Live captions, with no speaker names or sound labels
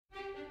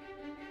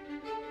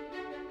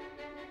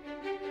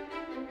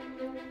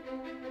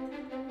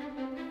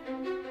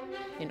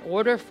In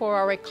order for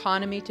our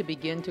economy to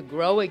begin to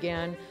grow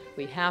again,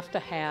 we have to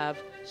have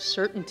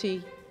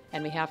certainty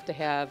and we have to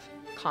have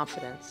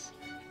confidence.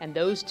 And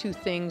those two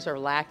things are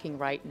lacking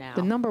right now.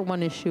 The number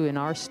one issue in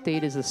our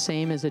state is the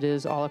same as it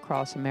is all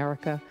across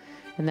America,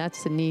 and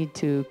that's the need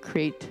to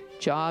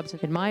create jobs.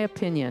 In my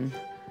opinion,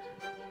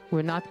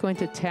 we're not going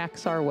to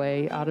tax our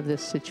way out of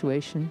this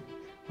situation.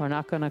 We're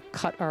not going to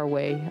cut our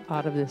way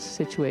out of this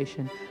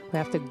situation. We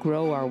have to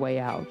grow our way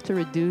out to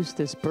reduce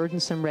this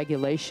burdensome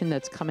regulation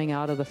that's coming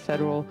out of the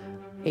federal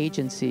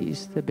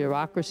agencies, the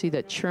bureaucracy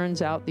that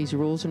churns out these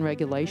rules and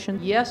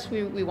regulations. Yes,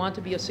 we want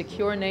to be a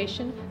secure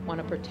nation,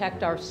 want to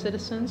protect our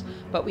citizens,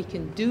 but we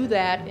can do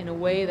that in a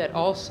way that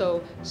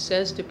also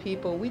says to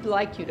people, we'd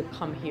like you to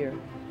come here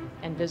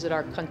and visit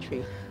our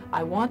country.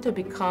 I want to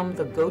become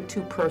the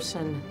go-to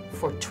person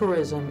for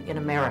tourism in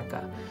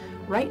America.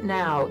 Right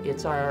now,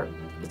 it's our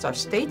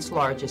state's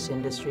largest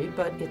industry,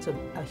 but it's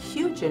a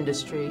huge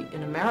industry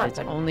in America. It's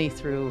only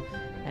through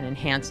an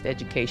enhanced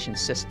education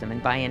system,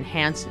 and by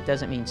enhanced, it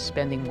doesn't mean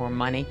spending more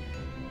money.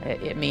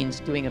 It means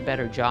doing a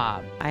better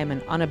job. I am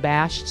an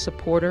unabashed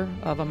supporter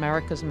of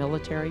America's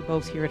military,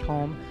 both here at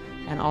home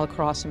and all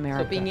across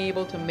America. So being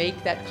able to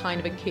make that kind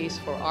of a case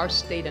for our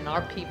state and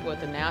our people at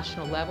the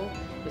national level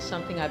is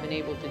something I've been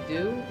able to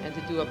do, and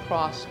to do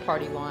across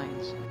party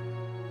lines.